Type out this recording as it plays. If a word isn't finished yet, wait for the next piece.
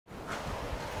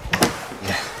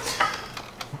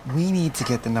We need to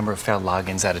get the number of failed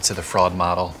logins added to the fraud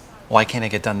model. Why can't it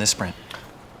get done this sprint?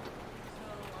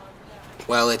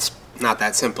 Well, it's not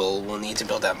that simple. We'll need to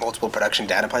build out multiple production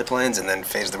data pipelines and then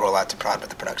phase the rollout to prod with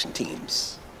the production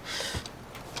teams.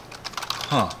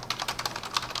 Huh.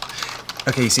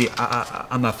 Okay, you see,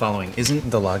 I'm not following. Isn't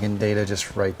the login data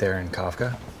just right there in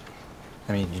Kafka?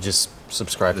 I mean, you just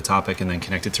subscribe the topic and then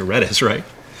connect it to Redis, right?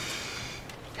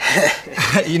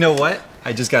 You know what?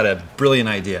 I just got a brilliant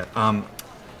idea.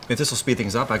 If this will speed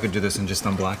things up, I could do this and just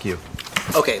unblock you.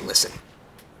 Okay, listen.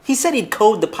 He said he'd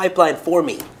code the pipeline for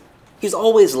me. He's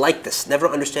always like this, never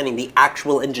understanding the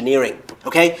actual engineering,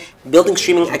 okay? Building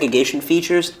streaming aggregation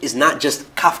features is not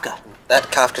just Kafka. That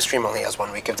Kafka stream only has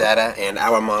 1 week of data, and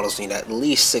our models need at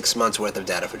least 6 months worth of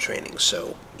data for training.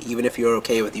 So even if you're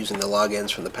okay with using the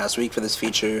logins from the past week for this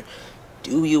feature,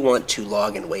 do you want to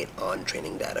log and wait on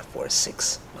training data for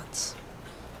 6 months?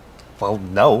 Well,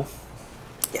 no.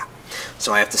 Yeah.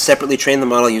 So I have to separately train the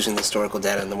model using the historical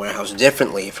data in the warehouse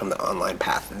differently from the online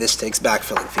path. This takes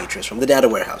backfilling features from the data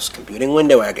warehouse, computing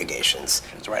window aggregations,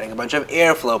 writing a bunch of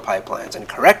Airflow pipelines, and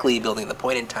correctly building the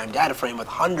point-in-time data frame with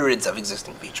hundreds of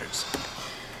existing features.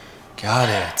 Got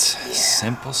it. Yeah.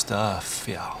 Simple stuff,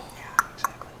 yeah. Yeah,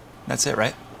 exactly. That's it,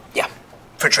 right? Yeah,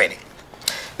 for training.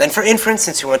 Then for inference,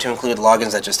 since we want to include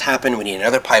logins that just happened, we need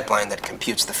another pipeline that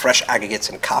computes the fresh aggregates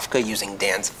in Kafka using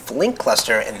Dan's Flink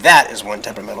cluster, and that is one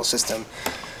temperamental system.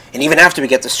 And even after we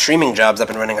get the streaming jobs up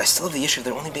and running, I still have the issue of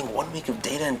there only being 1 week of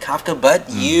data in Kafka, but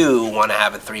you want to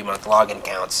have a 3-month login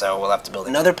count, so we'll have to build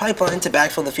another pipeline to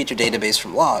backfill the feature database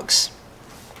from logs.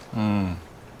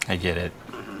 I get it.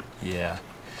 Yeah.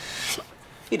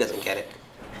 He doesn't get it.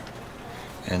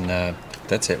 And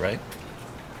that's it, right?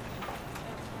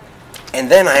 And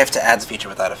then I have to add the feature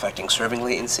without affecting serving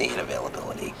latency and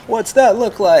availability. What's that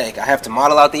look like? I have to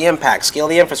model out the impact, scale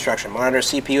the infrastructure, monitor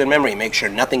CPU and memory, make sure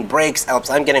nothing breaks, else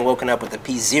I'm getting woken up with a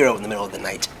P0 in the middle of the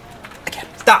night. Again,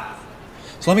 stop!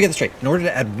 So let me get this straight. In order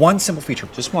to add one simple feature,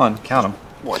 just one, count them,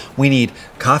 One. we need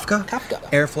Kafka,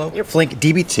 Airflow, Flink,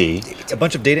 DBT, a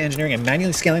bunch of data engineering, and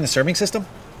manually scaling the serving system?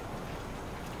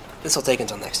 This will take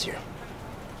until next year.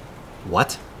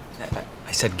 What?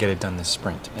 I said get it done this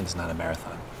sprint, and it's not a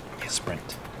marathon. It's a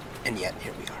sprint. And yet,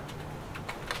 here we are.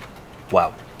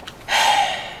 Wow.